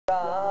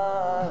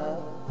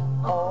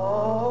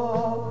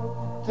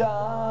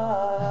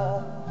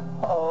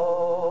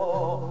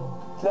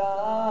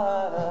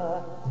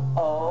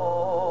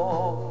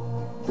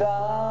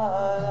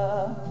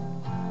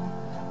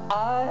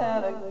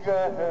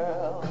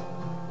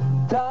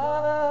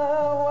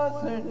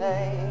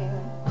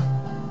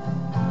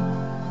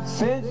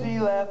Since she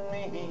left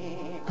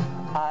me,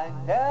 I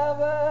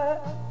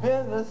never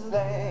been the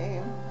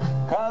same,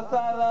 'cause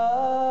I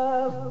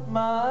love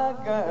my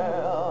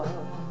girl.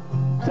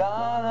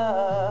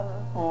 Donna,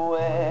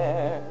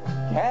 where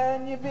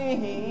can you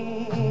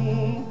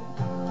be?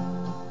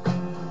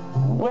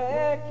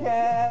 Where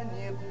can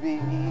you be?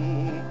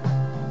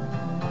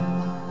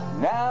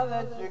 Now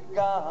that you're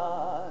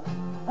gone,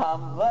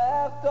 I'm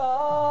left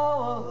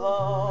all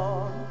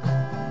alone,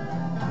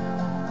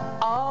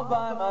 all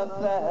by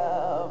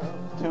myself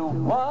to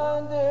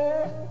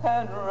wander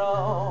and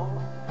roam,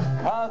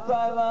 'cause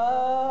I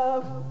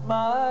love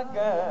my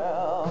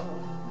girl.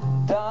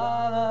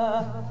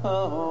 Donna,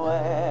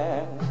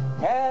 where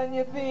can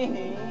you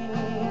be?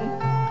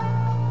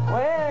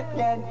 Where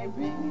can you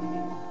be?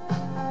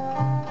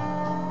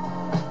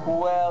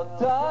 Well,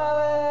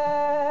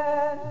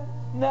 darling,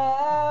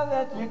 now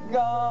that you're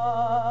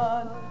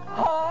gone,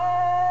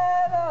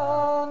 I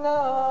don't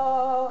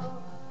know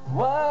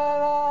what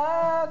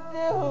I'll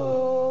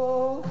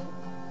do,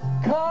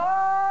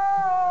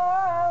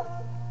 'cause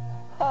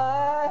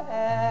I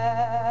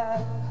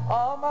have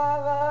all my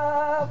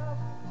love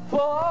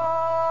for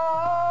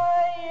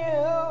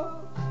you.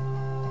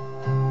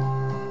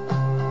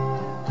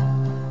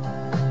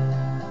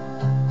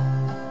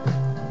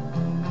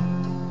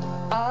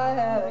 I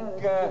had a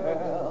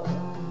girl,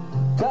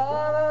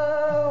 Donna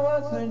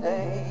was her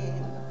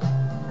name.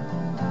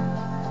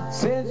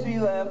 Since she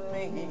left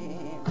me,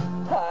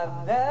 I've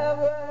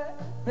never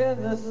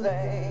been the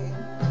same,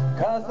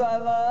 'cause I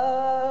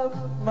love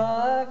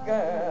my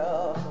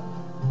girl.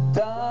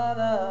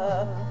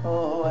 Donna,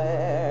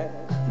 where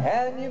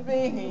can you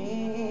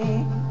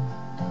be?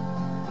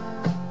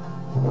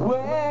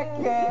 Where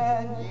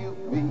can you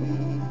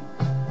be?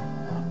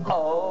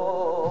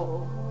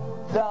 Oh,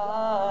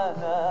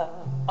 Donna,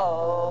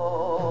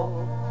 oh,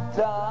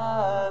 Donna.